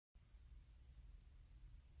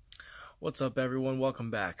What's up, everyone?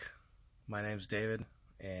 Welcome back. My name's David,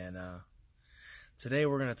 and today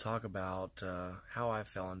we're going to talk about how I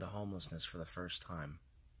fell into homelessness for the first time.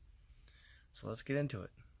 So let's get into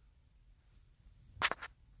it.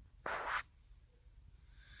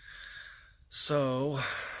 So,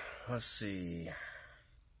 let's see.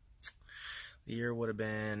 The year would have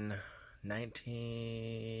been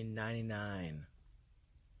 1999.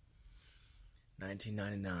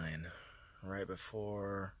 1999, right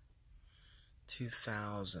before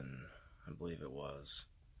 2000, I believe it was.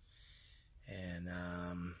 And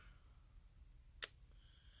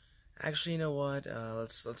actually, you know what?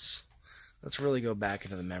 Let's really go back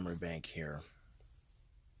into the memory bank here.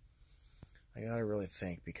 I gotta really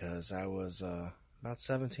think, because I was about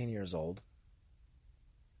 17 years old,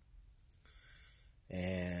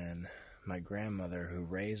 and my grandmother, who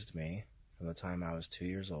raised me from the time I was 2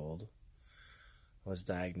 years old, was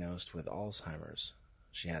diagnosed with Alzheimer's.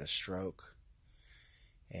 She had a stroke,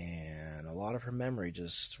 and a lot of her memory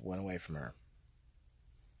just went away from her.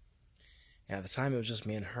 And at the time, it was just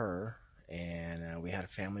me and her, and we had a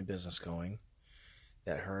family business going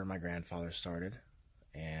that her and my grandfather started,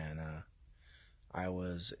 and I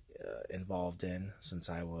was involved in since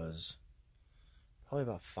I was probably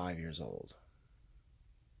about 5 years old.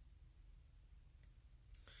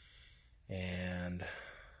 And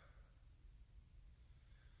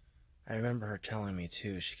I remember her telling me,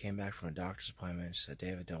 too, she came back from a doctor's appointment and she said,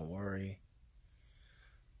 "David, don't worry.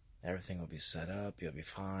 Everything will be set up. You'll be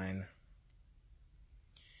fine."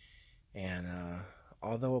 And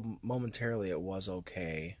although momentarily it was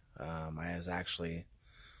okay, I was actually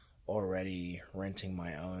already renting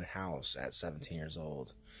my own house at 17 years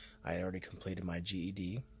old. I had already completed my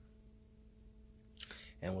GED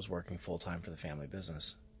and was working full-time for the family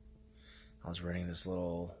business. I was renting this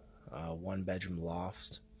little one-bedroom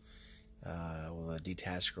loft with a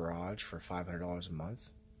detached garage for $500 a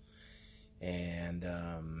month, and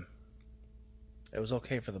it was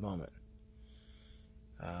okay for the moment.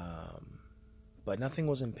 But nothing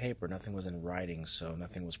was in paper, nothing was in writing, so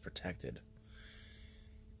nothing was protected.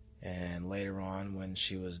 And later on, when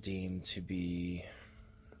she was deemed to be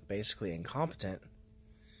basically incompetent,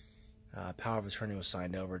 power of attorney was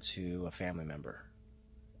signed over to a family member,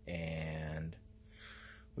 and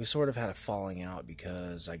we sort of had a falling out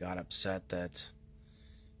because I got upset that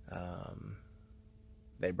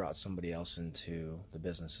they brought somebody else into the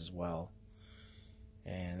business as well,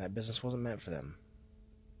 and that business wasn't meant for them.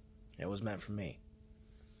 It was meant for me.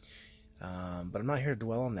 But I'm not here to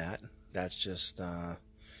dwell on that. That's just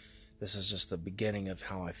this is just the beginning of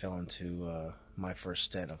how I fell into my first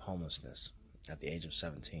stint of homelessness at the age of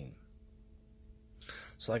 17.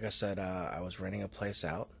 So like I said, I was renting a place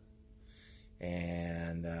out,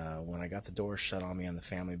 and when I got the door shut on me on the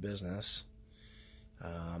family business,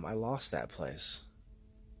 I lost that place.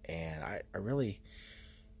 And I really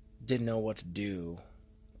didn't know what to do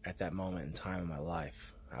at that moment in time in my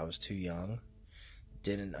life. I was too young,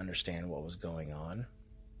 didn't understand what was going on,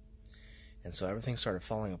 and so everything started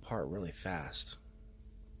falling apart really fast.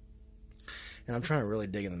 And I'm trying to really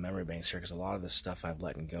dig in the memory banks here, because a lot of this stuff I've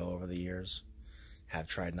let go over the years, have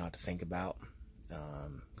tried not to think about,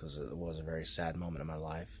 because it was a very sad moment in my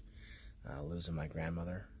life, losing my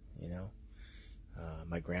grandmother, you know.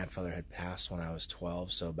 My grandfather had passed when I was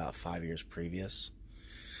 12, so about 5 years previous.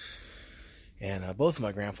 And both of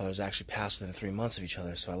my grandfathers actually passed within 3 months of each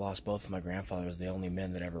other, so I lost both of my grandfathers, the only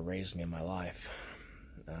men that ever raised me in my life,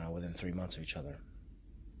 within 3 months of each other.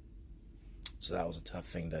 So that was a tough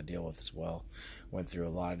thing to deal with as well. Went through a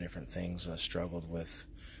lot of different things, struggled with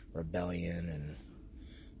rebellion and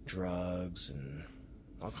drugs and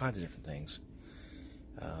all kinds of different things.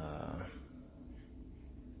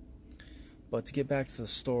 But to get back to the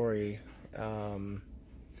story, I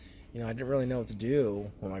didn't really know what to do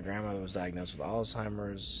when my grandmother was diagnosed with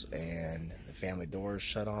Alzheimer's and the family doors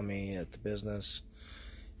shut on me at the business.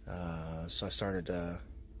 So I started to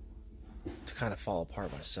kind of fall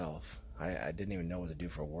apart myself. I didn't even know what to do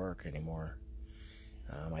for work anymore.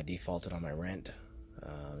 I defaulted on my rent.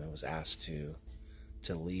 I was asked to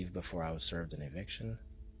leave before I was served an eviction.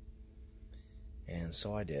 And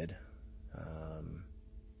so I did.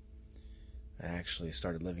 I actually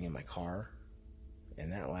started living in my car,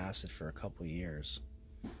 and that lasted for a couple years.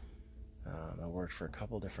 I worked for a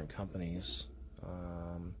couple different companies,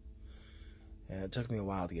 and it took me a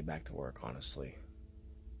while to get back to work, honestly.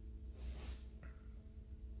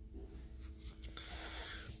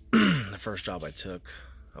 The first job I took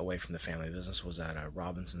away from the family business was at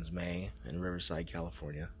Robinson's May in Riverside,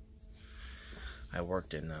 California. I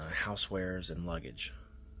worked in housewares and luggage.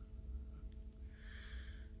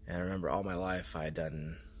 And I remember all my life I had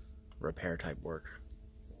done repair type work.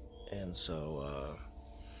 And so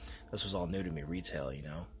this was all new to me, retail,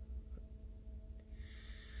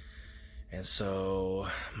 And so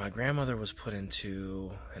my grandmother was put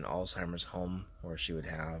into an Alzheimer's home where she would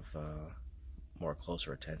have more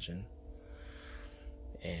closer attention.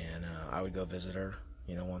 And I would go visit her,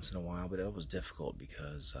 once in a while, but it was difficult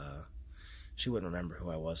because she wouldn't remember who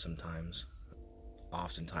I was sometimes.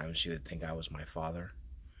 Oftentimes she would think I was my father.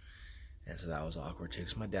 And so that was awkward too,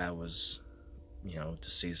 because my dad was,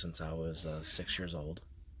 deceased since I was 6 years old.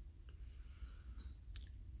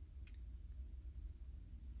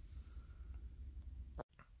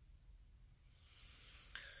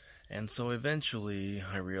 And so eventually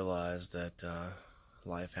I realized that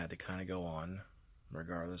life had to kind of go on,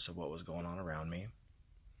 regardless of what was going on around me.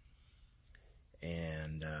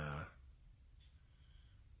 And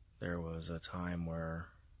there was a time where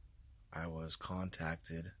I was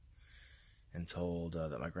contacted and told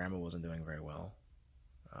that my grandma wasn't doing very well,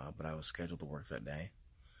 but I was scheduled to work that day.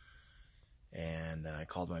 And I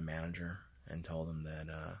called my manager and told him that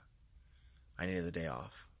I needed the day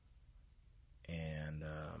off. And,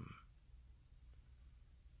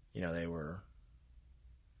 they were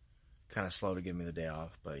kind of slow to give me the day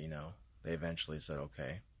off, but, they eventually said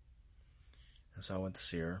okay. And so I went to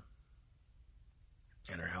see her,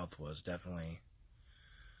 and her health was definitely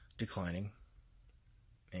declining.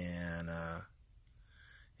 And,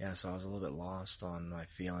 so I was a little bit lost on my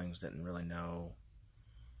feelings, didn't really know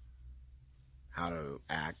how to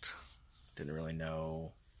act, didn't really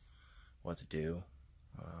know what to do.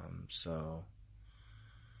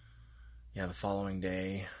 The following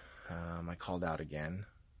day, I called out again,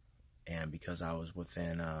 and because I was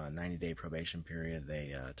within a 90-day probation period,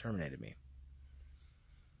 they terminated me.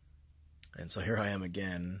 And so here I am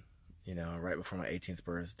again, right before my 18th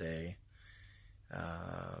birthday,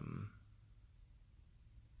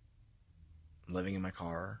 living in my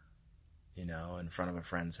car, in front of a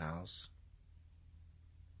friend's house,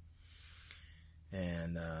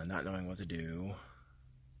 and not knowing what to do.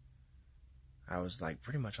 I was like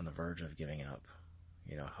pretty much on the verge of giving up,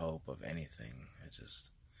 hope of anything.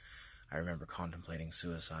 I remember contemplating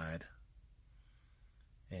suicide,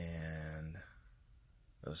 and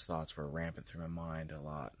those thoughts were rampant through my mind a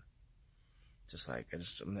lot. Just like,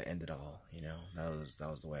 I'm going to end it all, that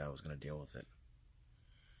was the way I was going to deal with it.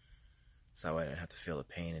 So that way I didn't have to feel the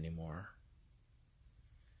pain anymore.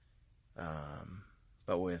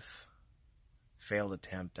 But with failed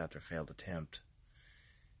attempt after failed attempt,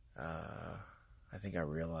 I think I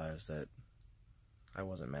realized that I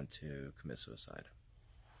wasn't meant to commit suicide.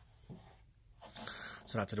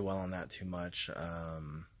 So not to dwell on that too much,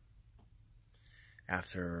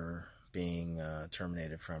 after being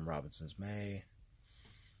terminated from Robinson's May,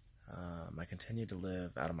 I continued to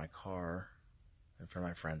live out of my car in front of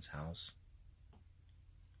my friend's house.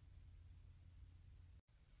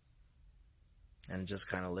 And just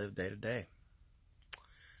kind of lived day to day.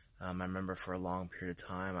 I remember for a long period of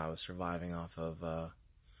time I was surviving off of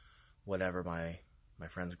whatever my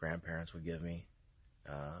friend's grandparents would give me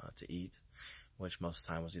to eat, which most of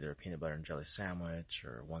the time was either a peanut butter and jelly sandwich,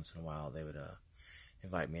 or once in a while they would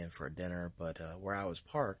invite me in for a dinner. But where I was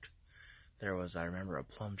parked, there was, I remember, a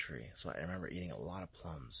plum tree. So I remember eating a lot of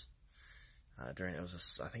plums. I think it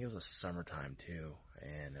was a summertime too,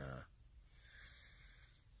 and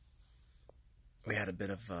we had a bit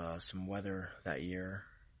of some weather that year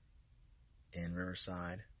in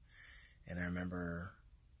Riverside, and I remember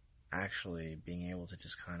actually being able to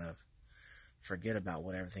just kind of forget about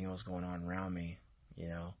what everything was going on around me.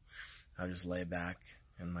 I would just lay back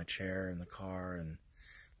in my chair in the car and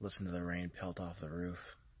listen to the rain pelt off the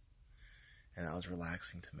roof, and that was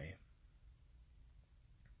relaxing to me.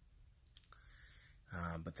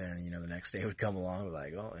 But then, the next day would come along,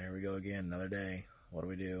 like, oh, here we go again, another day. What do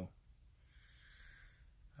we do?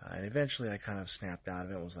 And eventually I kind of snapped out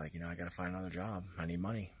of it and was like, I got to find another job. I need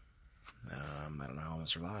money. I don't know how I'm going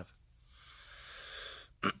to survive.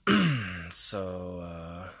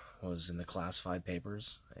 So was in the classified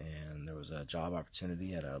papers, and there was a job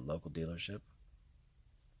opportunity at a local dealership.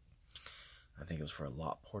 I think it was for a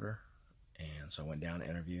lot porter. And so I went down and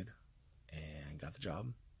interviewed and got the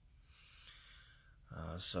job.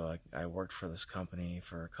 So I worked for this company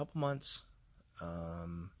for a couple months.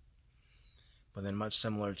 But then, much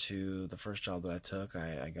similar to the first job that I took,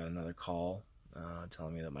 I got another call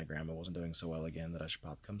telling me that my grandma wasn't doing so well again, that I should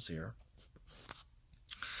probably come see her.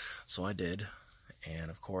 So I did. And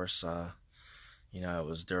of course, it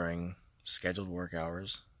was during scheduled work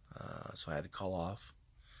hours, so I had to call off.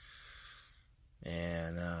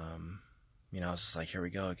 And, I was just like, here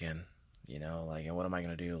we go again. And what am I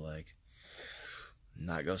going to do?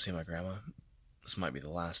 not go see my grandma. This might be the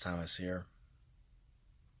last time I see her.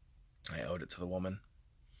 I owed it to the woman.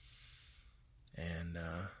 And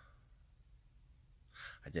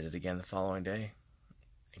I did it again the following day.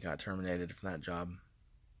 I got terminated from that job.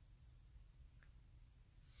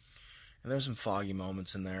 And there's some foggy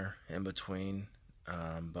moments in there in between.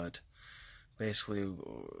 But basically,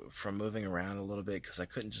 from moving around a little bit, because I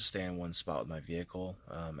couldn't just stay in one spot with my vehicle.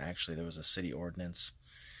 Actually, there was a city ordinance.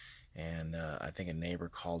 And I think a neighbor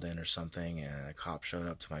called in or something, and a cop showed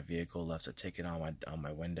up to my vehicle, left a ticket on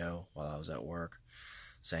my window while I was at work,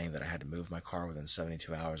 saying that I had to move my car within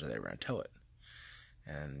 72 hours or they were going to tow it.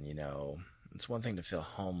 And, you know, it's one thing to feel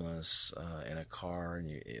homeless in a car, and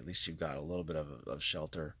at least you've got a little bit of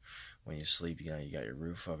shelter when you sleep. You know, you got your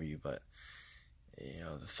roof over you, but, you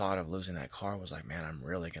know, the thought of losing that car was like, man, I'm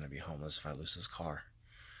really going to be homeless if I lose this car.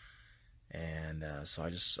 And so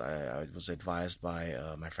I was advised by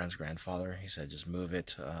my friend's grandfather. He said, just move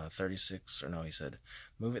it he said,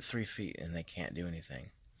 move it 3 feet and they can't do anything.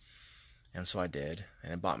 And so I did,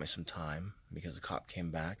 and it bought me some time because the cop came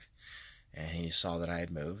back and he saw that I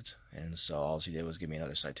had moved. And so all he did was give me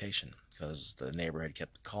another citation because the neighbor had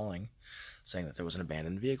kept calling saying that there was an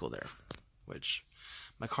abandoned vehicle there, which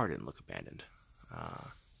my car didn't look abandoned.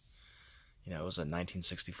 You know, it was a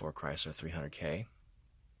 1964 Chrysler 300K.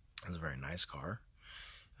 It was a very nice car,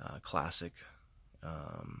 classic.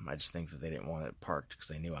 I just think that they didn't want it parked because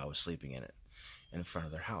they knew I was sleeping in it in front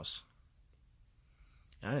of their house.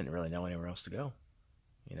 And I didn't really know anywhere else to go,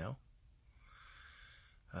 you know.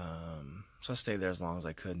 So I stayed there as long as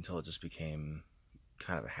I could until it just became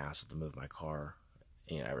kind of a hassle to move my car,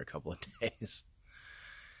 you know, every couple of days.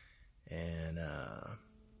 And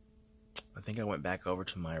I think I went back over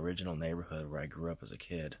to my original neighborhood where I grew up as a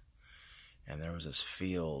kid. And there was this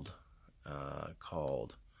field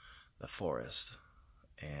called the Forest,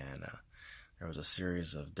 and there was a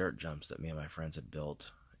series of dirt jumps that me and my friends had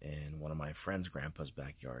built in one of my friend's grandpa's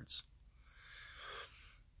backyards.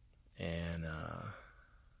 And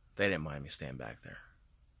they didn't mind me staying back there.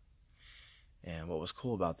 And what was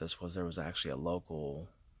cool about this was there was actually a local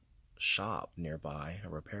shop nearby, a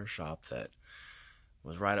repair shop that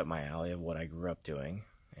was right up my alley of what I grew up doing.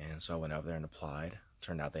 And so I went over there and applied.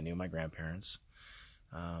 Turned out they knew my grandparents,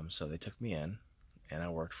 so they took me in, and I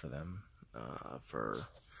worked for them for,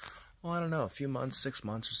 well, I don't know, a few months, 6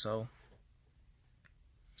 months or so,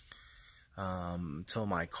 until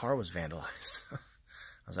my car was vandalized. I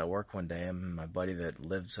was at work one day, and my buddy that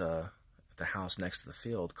lived at the house next to the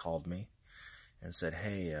field called me and said,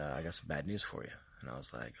 hey, I got some bad news for you. And I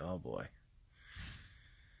was like, oh boy.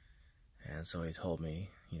 And so he told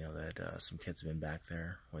me, you know, that some kids have been back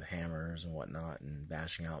there with hammers and whatnot and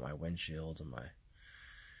bashing out my windshield and my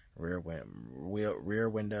rear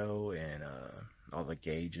window and all the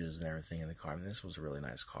gauges and everything in the car. I mean, this was a really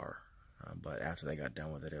nice car. But after they got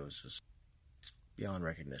done with it, it was just beyond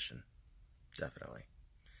recognition. Definitely.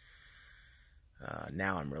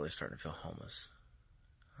 Now I'm really starting to feel homeless.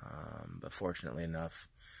 But fortunately enough,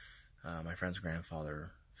 my friend's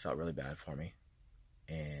grandfather felt really bad for me.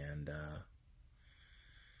 And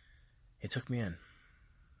he took me in.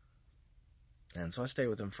 And so I stayed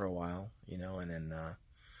with him for a while, you know, and then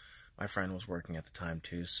my friend was working at the time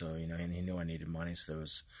too, so, you know, and he knew I needed money, so there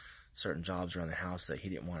was certain jobs around the house that he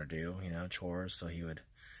didn't want to do, you know, chores, so he would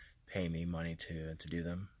pay me money to do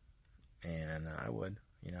them, and I would,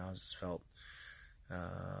 you know, I just felt,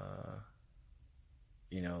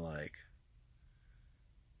 you know, like,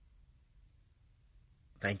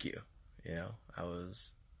 thank you. You know, I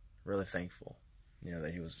was really thankful, you know,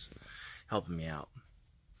 that he was helping me out.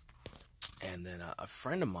 And then a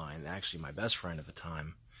friend of mine, actually my best friend at the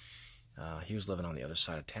time, he was living on the other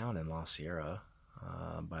side of town in La Sierra,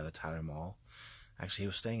 by the Tyler Mall. Actually, he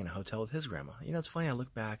was staying in a hotel with his grandma. You know, it's funny, I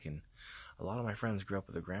look back and a lot of my friends grew up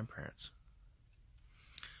with their grandparents.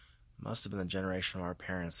 Must have been the generation of our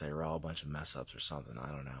parents. They were all a bunch of mess-ups or something,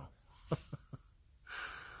 I don't know.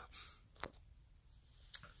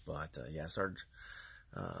 But, yeah, I started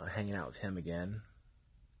hanging out with him again.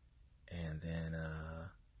 And then,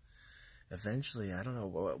 eventually, I don't know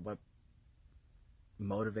what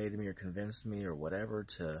motivated me or convinced me or whatever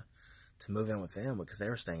to move in with them, because they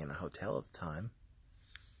were staying in a hotel at the time.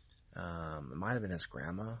 It might have been his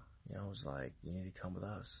grandma, you know, was like, you need to come with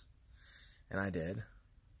us. And I did.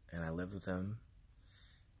 And I lived with him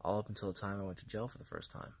all up until the time I went to jail for the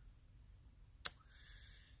first time.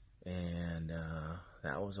 And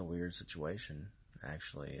that was a weird situation,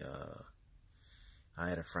 actually. I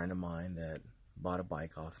had a friend of mine that bought a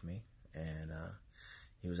bike off me, and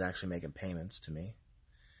he was actually making payments to me,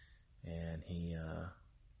 and he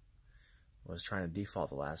was trying to default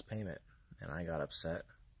the last payment, and I got upset.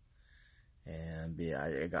 And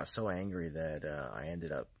I got so angry that I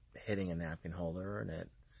ended up hitting a napkin holder, and it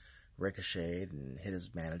ricocheted and hit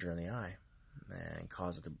his manager in the eye and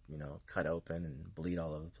caused it to, cut open and bleed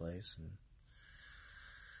all over the place. And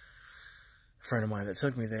a friend of mine that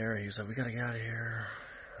took me there, he was like, "We gotta get out of here."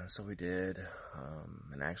 And so we did.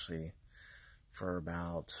 And actually, for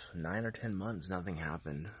about 9 or 10 months, nothing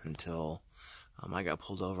happened until I got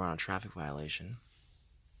pulled over on a traffic violation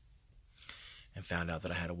and found out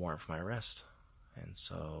that I had a warrant for my arrest. And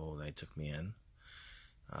so they took me in.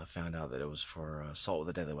 Found out that it was for assault with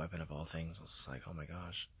a deadly weapon, of all things. I was just like, oh my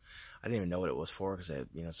gosh. I didn't even know what it was for, because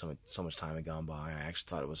so much time had gone by. I actually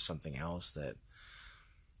thought it was something else that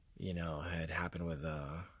had happened with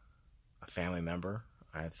a family member.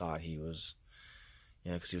 I thought he was,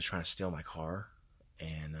 because he was trying to steal my car,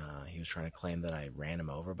 and he was trying to claim that I ran him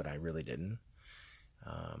over, but I really didn't.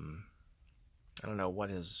 I don't know what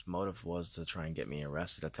his motive was to try and get me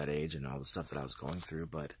arrested at that age and all the stuff that I was going through,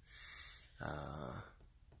 but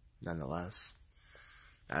nonetheless,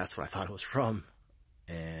 that's what I thought it was from,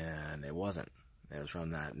 and it wasn't. It was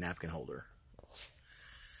from that napkin holder.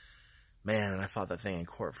 Man, and I fought that thing in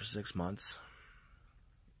court for 6 months,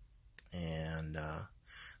 and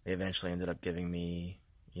they eventually ended up giving me,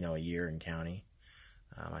 a year in county.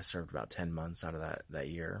 I served about 10 months out of that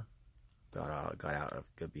year. Got out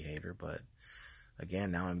of good behavior, but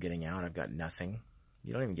again, now I'm getting out. I've got nothing.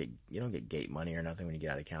 You don't get gate money or nothing when you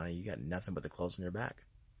get out of county. You got nothing but the clothes on your back.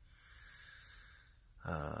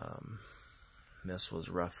 This was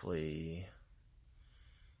roughly,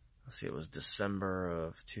 it was December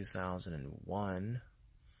of 2001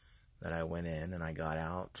 that I went in, and I got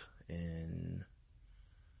out in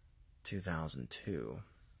 2002.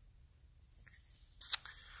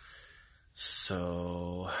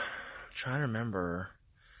 So, I'm trying to remember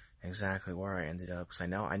exactly where I ended up, because I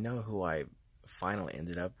know who I finally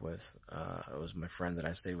ended up with. It was my friend that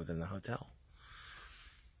I stayed with in the hotel,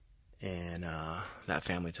 and that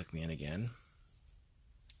family took me in again.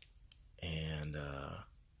 And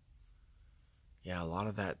yeah, a lot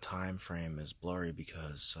of that time frame is blurry,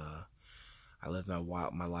 because I lived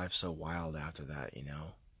my life so wild after that,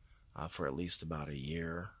 for at least about a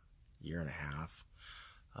year and a half,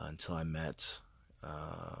 until I met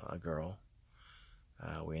a girl.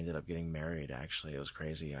 We ended up getting married. Actually, it was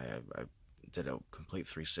crazy. I did a complete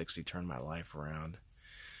 360, turned my life around.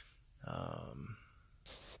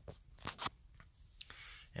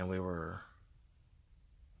 And we were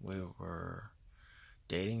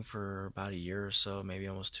dating for about a year or so, maybe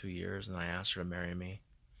almost 2 years, and I asked her to marry me.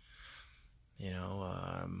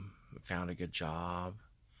 Found a good job,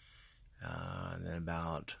 and then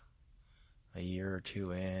about a year or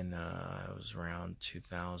two in, it was around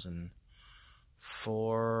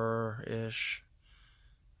 2004-ish.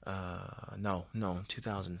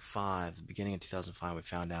 2005. The beginning of 2005, we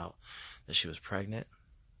found out that she was pregnant.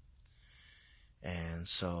 And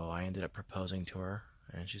so I ended up proposing to her,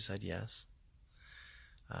 and she said yes.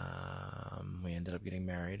 We ended up getting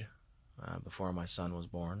married before my son was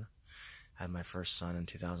born. Had my first son in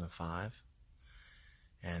 2005.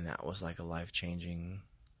 And that was like a life-changing,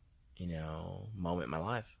 moment in my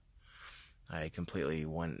life. I completely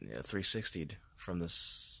went 360'd from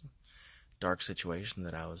this dark situation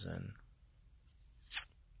that I was in.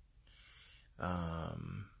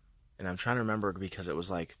 And I'm trying to remember, because it was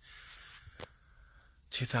like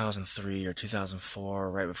 2003 or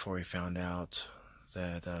 2004, right before we found out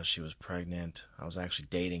that she was pregnant. I was actually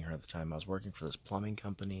dating her at the time. I was working for this plumbing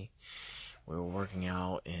company. We were working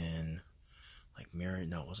out in,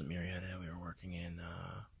 it wasn't Marietta. We were working in,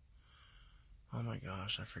 oh my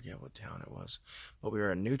gosh, I forget what town it was. But we were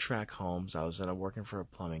at New Track Homes. I was working for a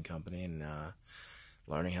plumbing company, and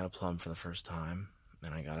learning how to plumb for the first time.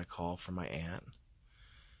 And I got a call from my aunt,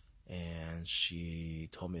 and she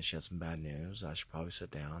told me she had some bad news. I should probably sit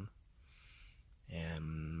down.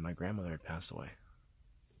 And my grandmother had passed away.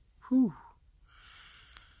 Whew.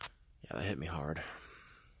 Yeah, that hit me hard.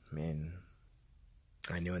 I mean,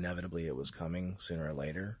 I knew inevitably it was coming sooner or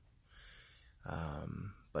later.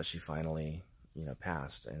 But she finally,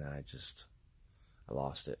 passed, and I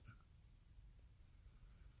lost it.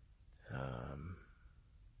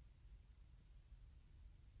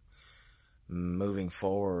 Moving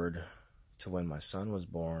forward to when my son was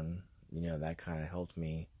born, that kind of helped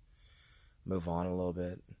me move on a little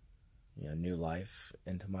bit, new life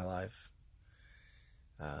into my life.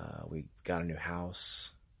 We got a new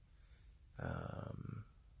house.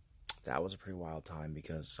 That was a pretty wild time,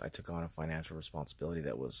 because I took on a financial responsibility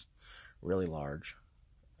that was really large.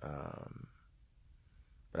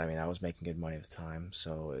 But I mean, I was making good money at the time,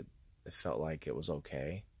 so it felt like it was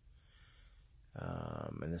okay.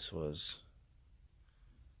 And this was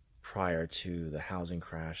prior to the housing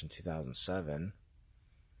crash in 2007.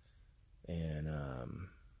 And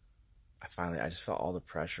I just felt all the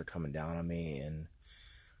pressure coming down on me, and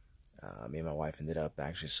me and my wife ended up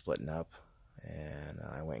actually splitting up, and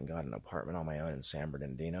I went and got an apartment on my own in San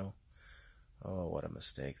Bernardino. Oh, what a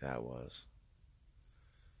mistake that was.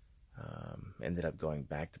 Ended up going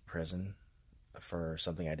back to prison for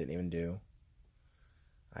something I didn't even do.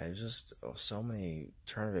 So many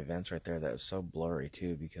turn of events right there that was so blurry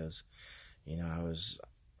too, because, I was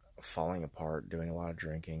falling apart, doing a lot of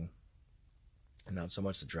drinking. Not so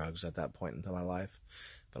much the drugs at that point in my life,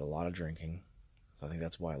 but a lot of drinking. So I think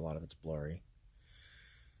that's why a lot of it's blurry.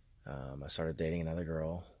 I started dating another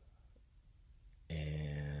girl,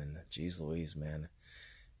 and geez Louise, man.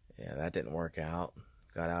 Yeah, that didn't work out.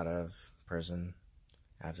 Got out of prison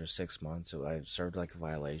after 6 months. So I served like a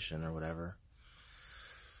violation or whatever.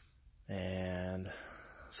 And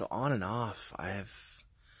so on and off, I have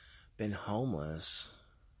been homeless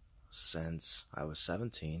since I was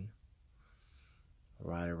 17.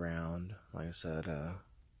 Right around, like I said, the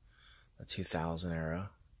 2000 era.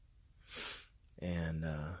 And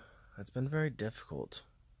it's been very difficult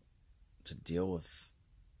to deal with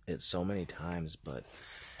it so many times, but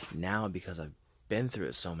now, because I've been through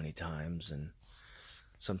it so many times, and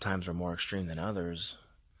sometimes are more extreme than others,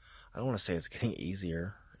 I don't want to say it's getting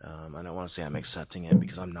easier. I don't want to say I'm accepting it,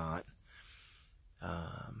 because I'm not.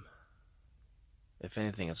 If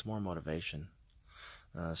anything, it's more motivation.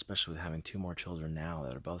 Especially with having 2 more children now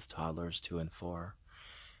that are both toddlers, 2 and 4.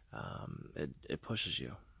 It pushes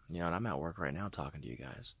you. And I'm at work right now talking to you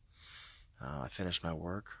guys. I finished my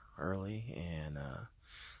work early, and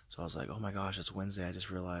so I was like, oh my gosh, it's Wednesday. I just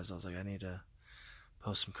realized, I was like, I need to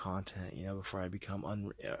post some content, before I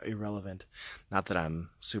become irrelevant. Not that I'm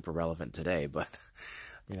super relevant today, but,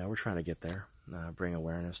 we're trying to get there. Bring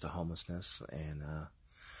awareness to homelessness, and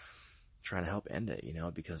trying to help end it,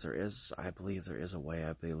 because I believe there is a way.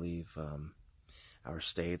 I believe our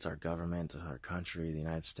states, our government, our country, the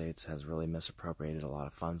United States has really misappropriated a lot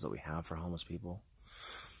of funds that we have for homeless people.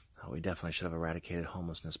 We definitely should have eradicated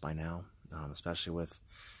homelessness by now, especially with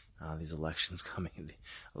these elections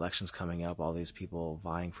coming up, all these people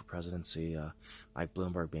vying for presidency, Mike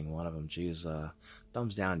Bloomberg being one of them. Geez,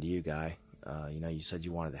 thumbs down to you, guy. You said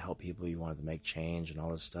you wanted to help people, you wanted to make change and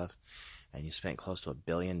all this stuff, and you spent close to $1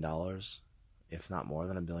 billion, if not more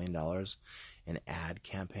than $1 billion, in ad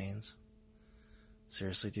campaigns.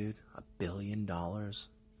 Seriously, dude, $1 billion? $1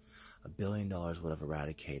 billion would have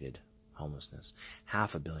eradicated homelessness.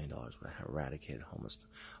 $500 million would have eradicated homelessness.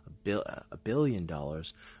 $1 billion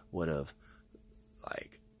would have,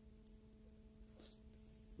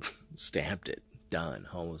 stamped it. Done.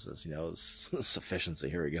 Homelessness, sufficiency.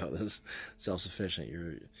 Here we go. This is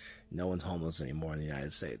self-sufficient. No one's homeless anymore in the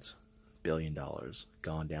United States. $1 billion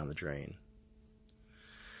gone down the drain.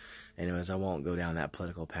 Anyways, I won't go down that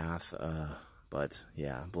political path. But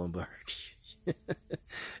yeah, Bloomberg,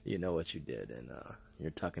 you know what you did, and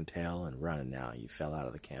you're tucking tail and running now. You fell out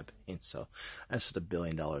of the campaign, so that's just $1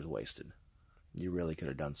 billion wasted. You really could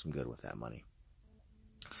have done some good with that money.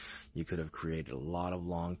 You could have created a lot of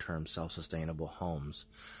long-term self-sustainable homes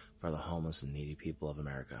for the homeless and needy people of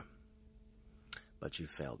America. But you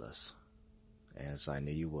failed us, as I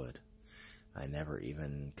knew you would. I never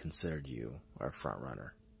even considered you our front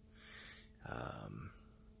runner.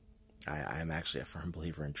 I am actually a firm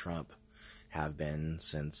believer in Trump. Have been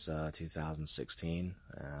since 2016.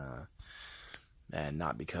 And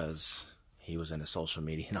not because he was into social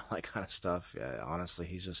media and all that kind of stuff. Honestly,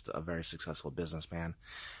 he's just a very successful businessman.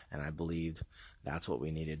 And I believed that's what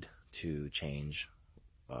we needed to change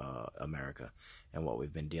America and what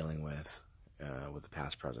we've been dealing with the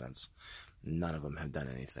past presidents. None of them have done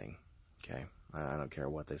anything. Okay? I don't care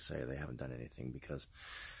what they say. They haven't done anything, because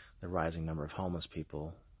the rising number of homeless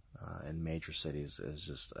people in major cities is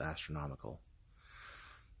just astronomical.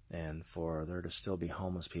 And for there to still be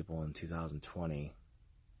homeless people in 2020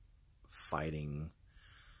 fighting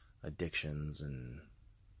addictions, and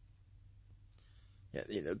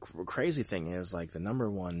the crazy thing is, the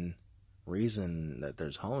number one reason that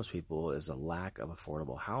there's homeless people is a lack of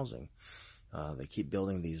affordable housing. They keep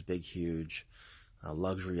building these big, huge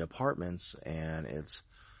luxury apartments and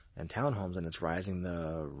townhomes, and it's rising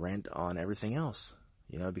the rent on everything else.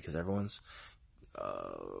 Because everyone's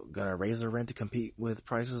gonna raise their rent to compete with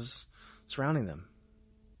prices surrounding them.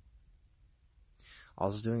 All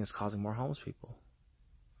it's doing is causing more homeless people.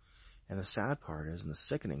 And the sad part is, and the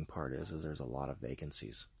sickening part is there's a lot of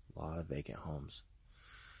vacancies, a lot of vacant homes.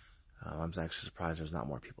 I'm actually surprised there's not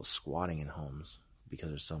more people squatting in homes, because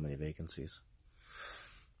there's so many vacancies.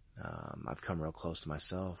 I've come real close to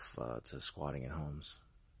myself to squatting in homes.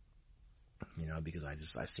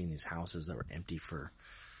 Because I've seen these houses that were empty for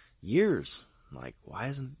years. Like, why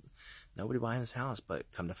isn't nobody buying this house?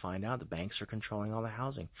 But come to find out, the banks are controlling all the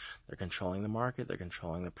housing. They're controlling the market. They're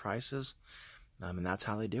controlling the prices. And that's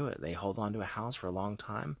how they do it. They hold on to a house for a long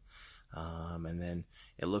time. And then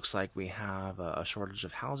it looks like we have a shortage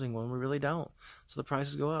of housing when we really don't. So the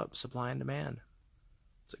prices go up, supply and demand.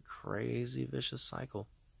 It's a crazy, vicious cycle.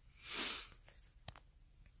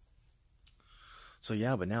 So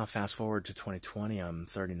yeah, but now fast forward to 2020, I'm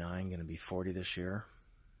 39, going to be 40 this year.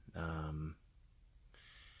 I'm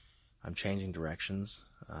changing directions.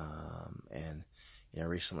 And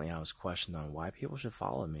recently I was questioned on why people should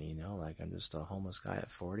follow me, like I'm just a homeless guy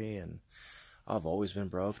at 40 and I've always been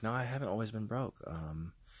broke. No, I haven't always been broke.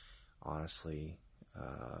 Honestly,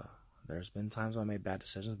 there's been times when I made bad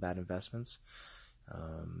decisions, bad investments.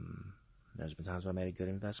 There's been times when I made good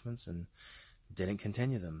investments and didn't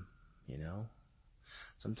continue them,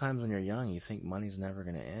 Sometimes when you're young, you think money's never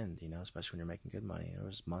going to end, especially when you're making good money. There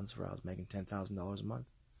was months where I was making $10,000 a month.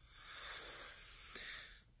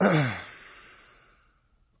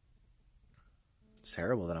 It's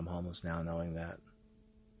terrible that I'm homeless now, knowing that,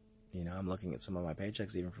 I'm looking at some of my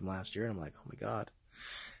paychecks even from last year, and I'm like, oh my God,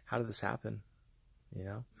 how did this happen?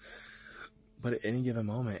 But at any given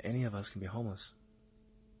moment, any of us can be homeless.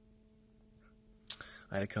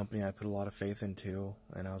 I had a company I put a lot of faith into,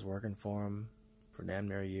 and I was working for them for damn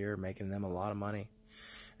near a year, making them a lot of money,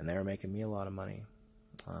 and they were making me a lot of money.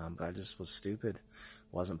 But I just was stupid,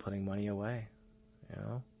 wasn't putting money away,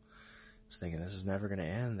 was thinking this is never going to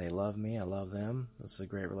end. They love me, I love them, this is a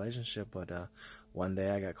great relationship. But one day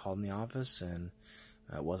I got called in the office, and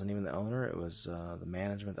it wasn't even the owner, it was the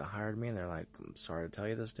management that hired me, and they're like, I'm sorry to tell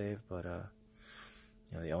you this, Dave, but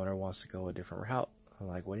the owner wants to go a different route. I'm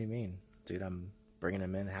like, what do you mean? Dude, I'm bringing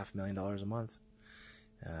him in $500,000 a month.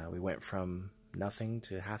 We went from nothing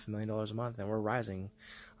to $500,000 a month, and we're rising.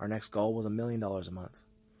 Our next goal was $1 million a month.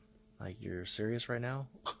 Like, you're serious right now?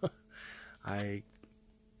 I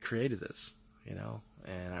created this,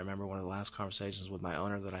 and I remember one of the last conversations with my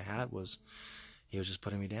owner that I had was, he was just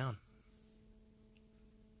putting me down.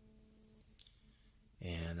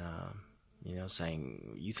 And,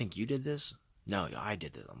 saying, you think you did this? No, I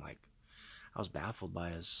did this. I'm like, I was baffled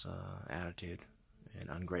by his attitude and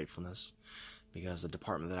ungratefulness, because the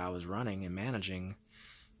department that I was running and managing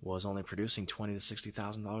was only producing $20,000 to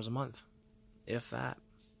 $60,000 a month, if that.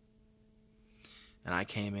 And I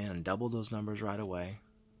came in and doubled those numbers right away.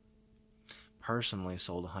 Personally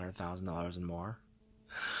sold $100,000 and more.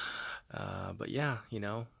 But yeah,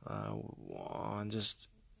 on just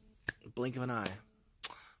a blink of an eye.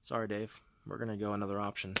 Sorry, Dave. We're going to go another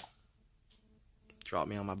option. Drop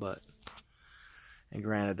me on my butt. And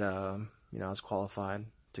granted, I was qualified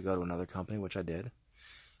to go to another company, which I did.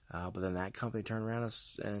 But then that company turned around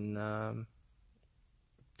and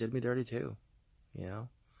did me dirty too.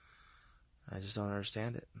 I just don't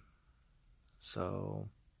understand it. So,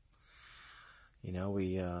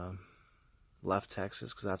 we left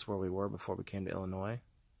Texas because that's where we were before we came to Illinois.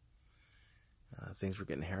 Things were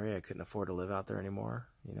getting hairy. I couldn't afford to live out there anymore,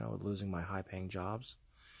 with losing my high-paying jobs.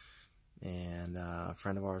 And a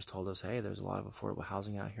friend of ours told us, hey, there's a lot of affordable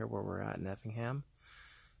housing out here where we're at in Effingham.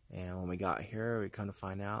 And when we got here, we come to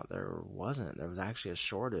find out there wasn't. There was actually a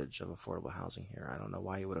shortage of affordable housing here. I don't know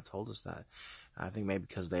why he would have told us that. I think maybe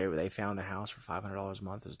because they found a house for $500 a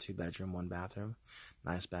month. It was a 2-bedroom, 1-bathroom,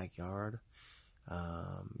 nice backyard.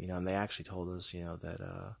 And they actually told us,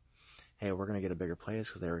 that, hey, we're going to get a bigger place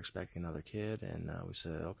because they were expecting another kid. And we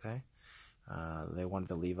said, okay. They wanted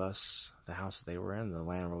to leave us the house that they were in. The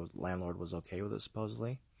landlord was okay with it,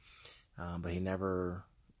 supposedly. But he never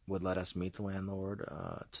would let us meet the landlord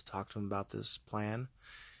to talk to him about this plan.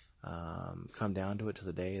 Come down to it to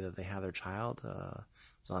the day that they had their child. It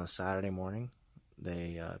was on a Saturday morning.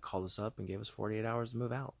 They called us up and gave us 48 hours to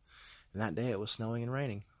move out. And that day it was snowing and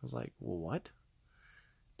raining. I was like, well, what?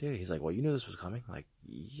 Dude, he's like, well, you knew this was coming. I'm like,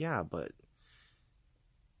 yeah, but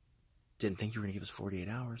didn't think you were going to give us 48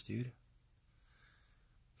 hours, dude.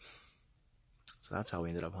 So that's how we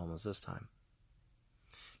ended up homeless this time.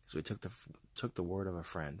 Because we took the word of a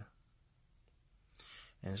friend.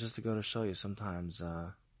 And it's just to go to show you, sometimes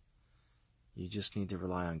you just need to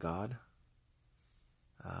rely on God,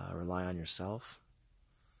 rely on yourself,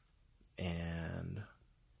 and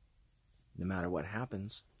no matter what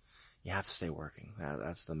happens, you have to stay working.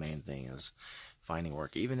 That's the main thing, is finding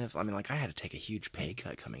work. Even if, I had to take a huge pay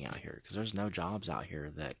cut coming out here, because there's no jobs out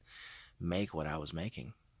here that make what I was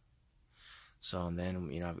making. So, and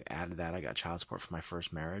then, I've added that. I got child support for my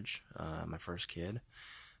first marriage, my first kid,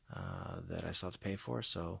 that I still have to pay for.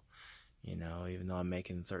 So, You know, even though I'm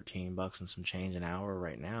making $13 and some change an hour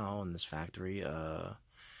right now in this factory,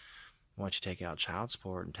 once you take out child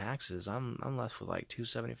support and taxes, I'm left with like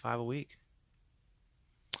 $275 a week.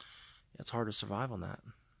 It's hard to survive on that.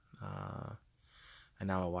 And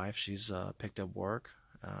now my wife, she's picked up work.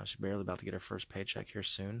 She's barely about to get her first paycheck here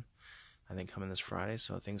soon. I think coming this Friday,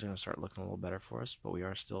 so things are going to start looking a little better for us. But we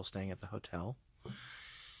are still staying at the hotel,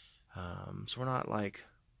 so we're not like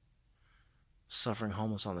suffering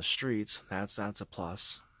homeless on the streets. That's a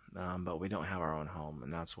plus. But we don't have our own home,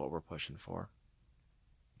 and that's what we're pushing for.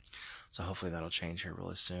 So hopefully that'll change here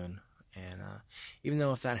really soon. And even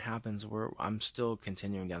though if that happens, I'm still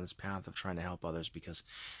continuing down this path of trying to help others, because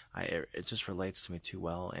it just relates to me too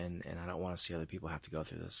well, and I don't want to see other people have to go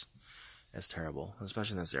through this. It's terrible,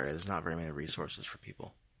 especially in this area. There's not very many resources for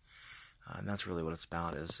people, and that's really what it's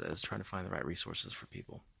about, is trying to find the right resources for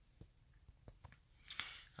people.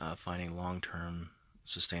 Finding long-term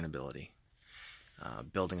sustainability,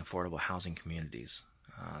 building affordable housing communities.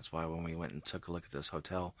 That's why when we went and took a look at this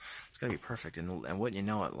hotel, it's going to be perfect. And wouldn't you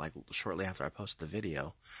know it, like shortly after I posted the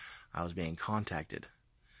video, I was being contacted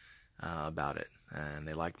about it, and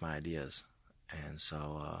they liked my ideas. And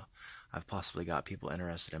so I've possibly got people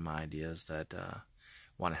interested in my ideas that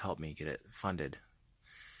want to help me get it funded.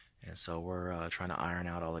 And so we're trying to iron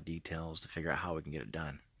out all the details to figure out how we can get it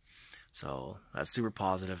done. So that's super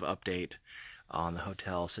positive update on the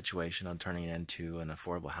hotel situation, on turning it into an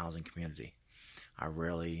affordable housing community. I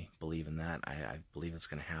really believe in that. I believe it's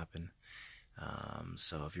going to happen.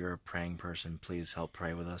 So if you're a praying person, please help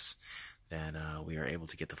pray with us that we are able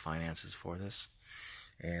to get the finances for this.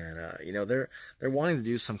 And you know, they're wanting to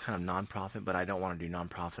do some kind of nonprofit, but I don't want to do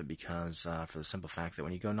nonprofit because for the simple fact that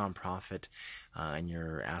when you go nonprofit and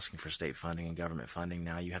you're asking for state funding and government funding,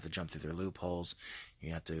 now you have to jump through their loopholes.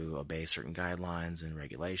 You have to obey certain guidelines and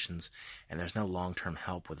regulations, and there's no long-term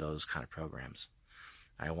help with those kind of programs.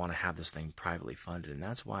 I want to have this thing privately funded, and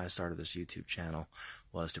that's why I started this YouTube channel,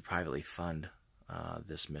 was to privately fund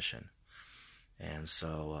this mission. And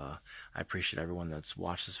so I appreciate everyone that's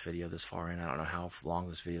watched this video this far in. I don't know how long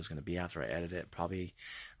this video is going to be after I edit it, probably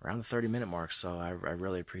around the 30-minute mark. So I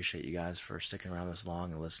really appreciate you guys for sticking around this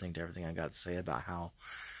long and listening to everything I got to say about how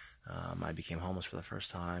I became homeless for the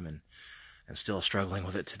first time, and still struggling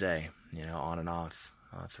with it today, you know, on and off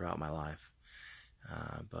throughout my life.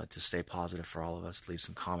 But to stay positive for all of us, leave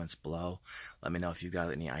some comments below. Let me know if you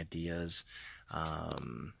got any ideas.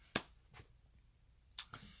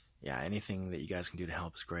 Yeah, anything that you guys can do to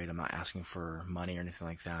help is great. I'm not asking for money or anything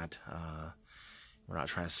like that. We're not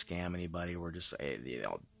trying to scam anybody. We're just, the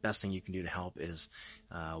best thing you can do to help is,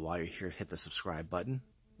 while you're here, hit the subscribe button.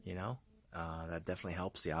 You know, that definitely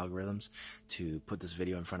helps the algorithms to put this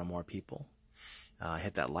video in front of more people.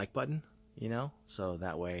 Hit that like button, you know, so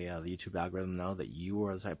that way the YouTube algorithm know that you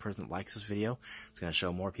are the type of person that likes this video. It's going to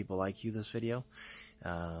show more people like you this video.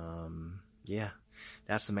 Yeah,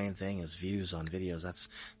 that's the main thing, is views on videos.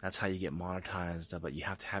 That's how you get monetized, but you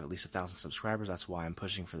have to have at least 1,000 subscribers. That's why I'm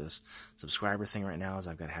pushing for this subscriber thing right now, is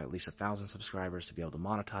I've got to have at least 1,000 subscribers to be able to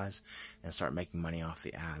monetize and start making money off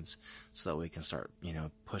the ads, so that we can start, you know,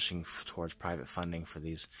 pushing towards private funding for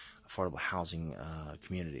these affordable housing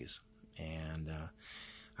communities. And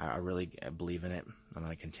I really believe in it. I'm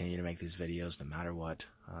going to continue to make these videos no matter what.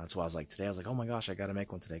 That's why I was like, today, I was like, oh my gosh, I got to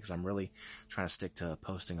make one today, because I'm really trying to stick to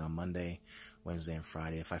posting on Monday, Wednesday, and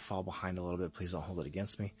Friday. If I fall behind a little bit, please don't hold it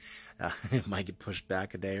against me. It might get pushed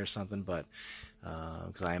back a day or something, but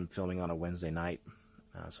because I am filming on a Wednesday night,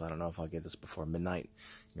 so I don't know if I'll get this before midnight.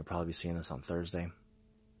 You'll probably be seeing this on Thursday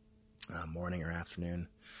morning or afternoon.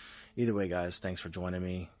 Either way, guys, thanks for joining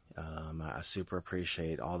me. I super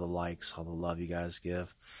appreciate all the likes, all the love you guys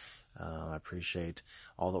give. I appreciate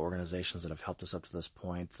all the organizations that have helped us up to this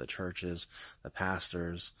point, the churches, the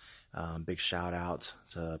pastors. Big shout out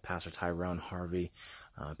to Pastor Tyrone Harvey,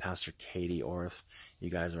 Pastor Katie Orth. You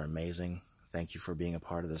guys are amazing. Thank you for being a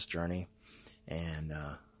part of this journey. And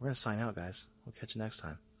we're going to sign out, guys. We'll catch you next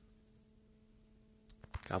time.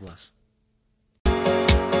 God bless.